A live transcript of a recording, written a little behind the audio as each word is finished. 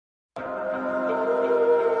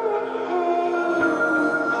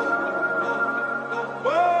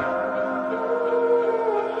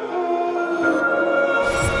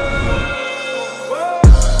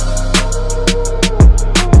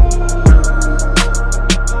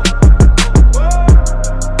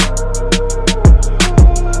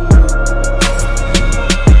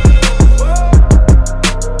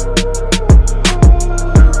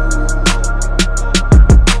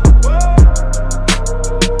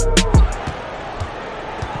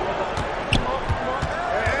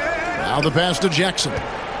Now the pass to Jackson.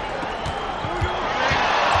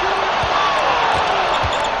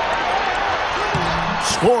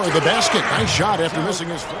 Score the basket. Nice shot after missing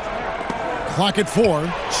his foot. Clock at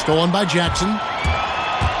 4. Stolen by Jackson.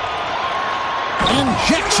 And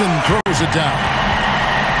Jackson throws it down.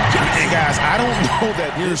 Hey, guys, I don't know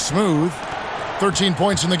that. Here's Smooth. 13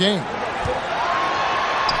 points in the game.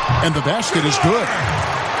 And the basket is good.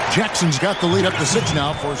 Jackson's got the lead up to 6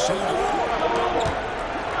 now for Sandy.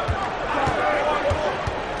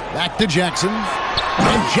 Back to Jackson.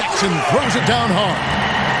 And Jackson throws it down hard.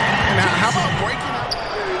 Now, how about breaking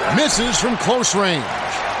up? Misses from close range.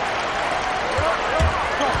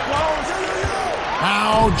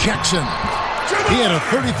 Now Jackson. He had a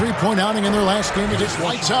 33-point outing in their last game against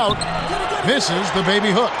Lights Out. Misses the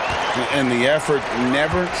baby hook. And the effort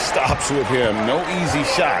never stops with him. No easy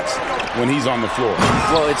shots when he's on the floor.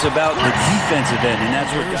 Well, it's about the defensive end, and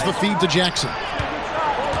that's what... Here's the feed to Jackson.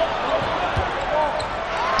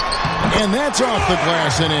 And that's off the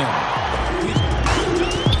glass and in.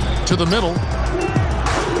 To the middle.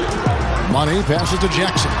 Money passes to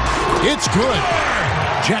Jackson. It's good.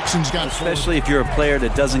 Jackson's got... Especially if you're a player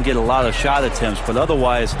that doesn't get a lot of shot attempts, but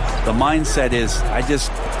otherwise the mindset is, I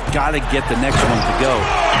just got to get the next one to go.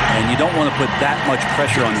 And you don't want to put that much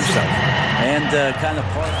pressure on yourself. And kind of...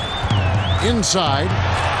 Inside.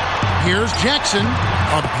 Here's Jackson.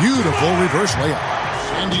 A beautiful reverse layup.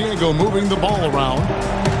 San Diego moving the ball around.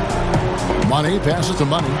 Money passes to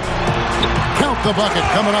Money. Count the bucket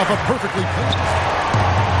coming off a perfectly placed.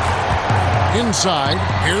 Inside,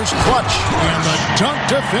 here's Clutch, and the dunk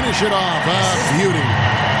to finish it off. A beauty.